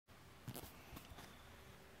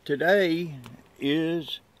Today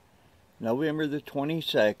is November the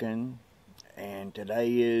 22nd, and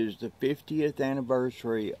today is the 50th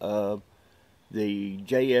anniversary of the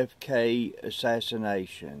JFK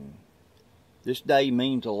assassination. This day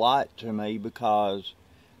means a lot to me because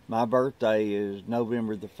my birthday is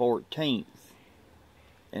November the 14th,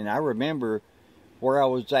 and I remember where I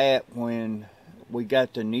was at when we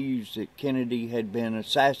got the news that Kennedy had been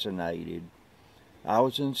assassinated. I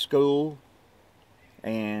was in school,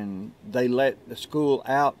 and they let the school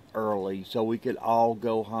out early so we could all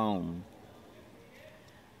go home.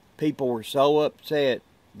 People were so upset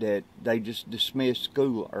that they just dismissed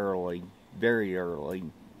school early, very early.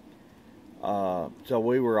 So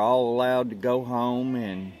we were all allowed to go home,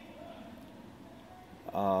 and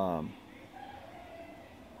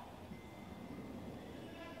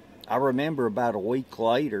I remember about a week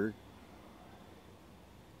later,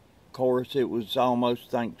 of course it was almost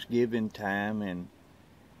Thanksgiving time, and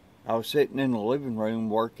I was sitting in the living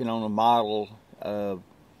room working on a model of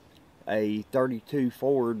a 32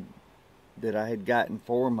 Ford that I had gotten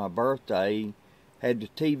for my birthday. Had the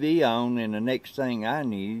TV on, and the next thing I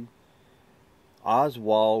knew,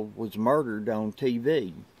 Oswald was murdered on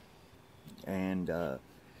TV. And I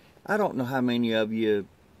don't know how many of you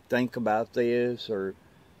think about this or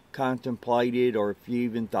contemplate it, or if you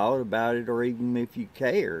even thought about it, or even if you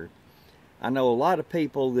care. I know a lot of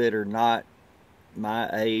people that are not my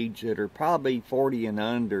age, that are probably 40 and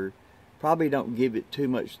under, probably don't give it too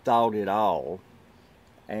much thought at all.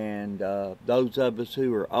 And those of us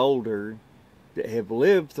who are older that have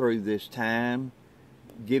lived through this time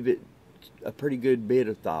give it a pretty good bit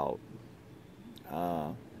of thought.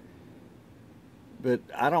 But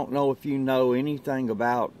I don't know if you know anything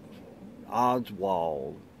about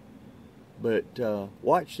Oswald, but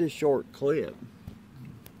watch this short clip.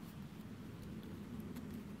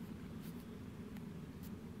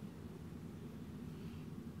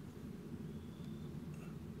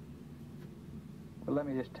 Well, let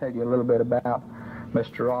me just tell you a little bit about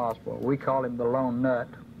Mr. Oswald. We call him the Lone Nut.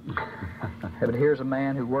 But here's a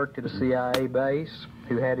man who worked at a CIA base,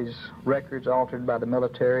 who had his records altered by the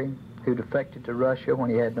military, who defected to Russia when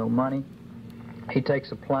he had no money. He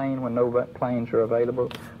takes a plane when no planes are available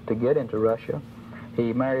to get into Russia.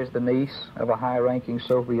 He marries the niece of a high-ranking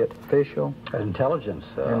Soviet official. An intelligence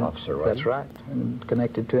officer, right? That's right, and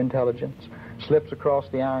connected to intelligence. Slips across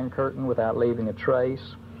the Iron Curtain without leaving a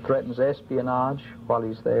trace. Threatens espionage while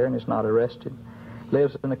he's there and is not arrested.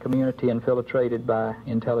 Lives in a community infiltrated by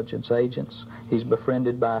intelligence agents. He's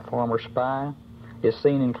befriended by a former spy. Is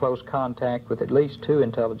seen in close contact with at least 2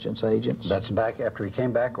 intelligence agents. That's back after he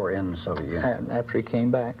came back, or in the Soviet Union? After he came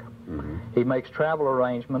back. Mm-hmm. He makes travel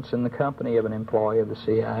arrangements in the company of an employee of the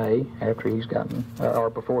CIA after he's gotten, or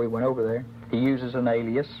before he went over there. He uses an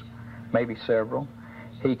alias, maybe several.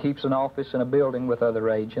 He keeps an office in a building with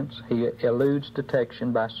other agents. He eludes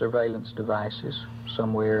detection by surveillance devices,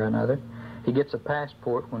 some way or another. He gets a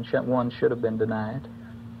passport when one should have been denied.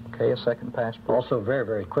 Okay, a second passport. Also very,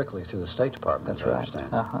 very quickly through the State Department, that's right. I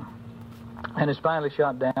understand. Uh-huh. And is finally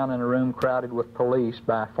shot down in a room crowded with police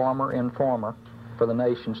by a former informer for the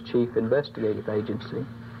nation's chief investigative agency,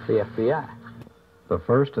 the FBI. The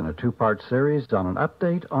first in a 2-part series on an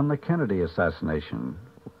update on the Kennedy assassination,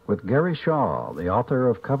 with Gary Shaw, the author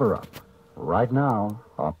of Cover Up, right now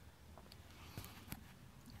on...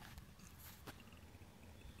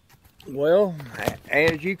 Well,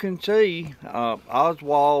 as you can see,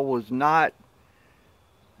 Oswald was not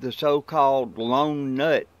the so-called lone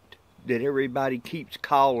nut that everybody keeps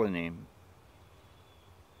calling him.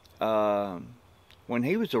 When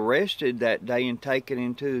he was arrested that day and taken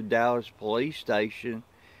into the Dallas police station,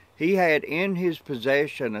 he had in his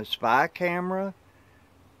possession a spy camera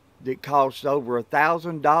that cost over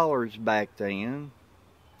 $1,000 back then.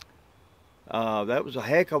 That was a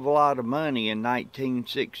heck of a lot of money in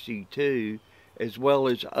 1962, as well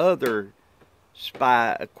as other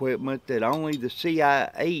spy equipment that only the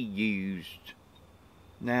CIA used.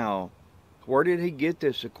 Now, where did he get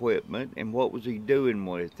this equipment, and what was he doing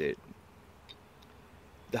with it?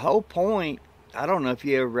 The whole point, I don't know if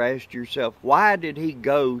you ever asked yourself, why did he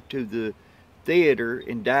go to the theater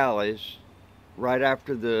in Dallas right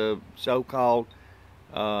after the so-called,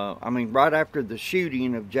 right after the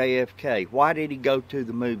shooting of JFK? Why did he go to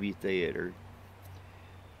the movie theater?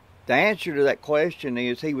 The answer to that question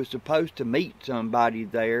is he was supposed to meet somebody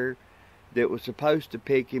there that was supposed to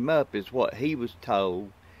pick him up, is what he was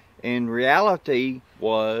told. In reality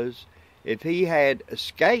was, if he had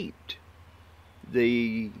escaped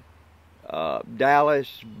the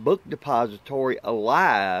Dallas Book Depository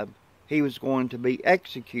alive, he was going to be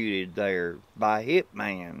executed there by a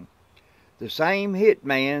hitman. the same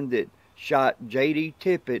hitman that shot J.D.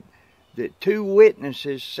 Tippit, that 2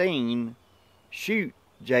 witnesses seen shoot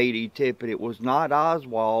J.D. Tippit. It was not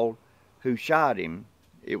Oswald who shot him.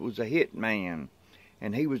 It was a hitman.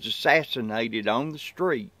 And he was assassinated on the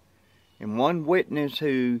street. And one witness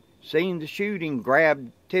who seen the shooting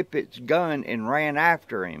grabbed Tippit's gun and ran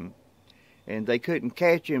after him. And they couldn't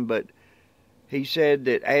catch him, but he said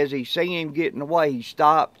that as he seen him getting away, he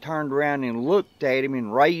stopped, turned around and looked at him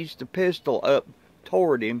and raised the pistol up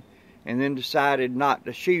toward him, and then decided not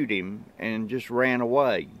to shoot him and just ran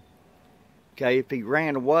away. Okay, if he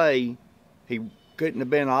ran away, he couldn't have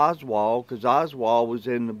been Oswald, because Oswald was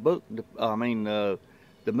in the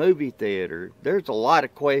movie theater. There's a lot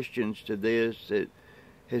of questions to this that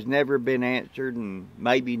has never been answered and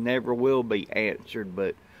maybe never will be answered,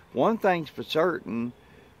 but one thing's for certain,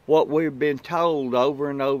 what we've been told over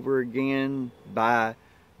and over again by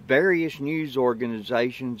various news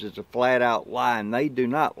organizations is a flat-out lie, and they do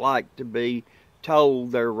not like to be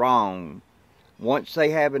told they're wrong. Once they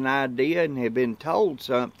have an idea and have been told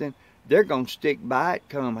something, they're going to stick by it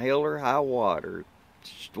come hell or high water. It's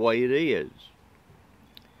just the way it is.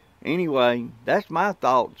 Anyway, that's my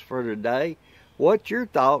thoughts for today. What's your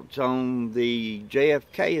thoughts on the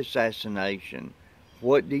JFK assassination?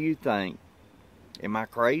 What do you think? Am I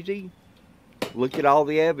crazy? Look at all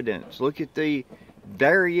the evidence. Look at the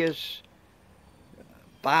various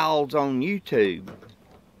files on YouTube.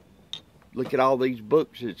 Look at all these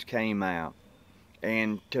books that's came out.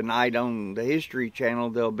 And tonight on the History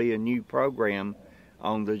Channel, there'll be a new program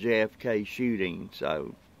on the JFK shooting.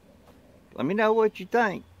 So, let me know what you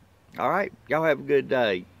think. All right? Y'all have a good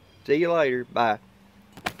day. See you later. Bye.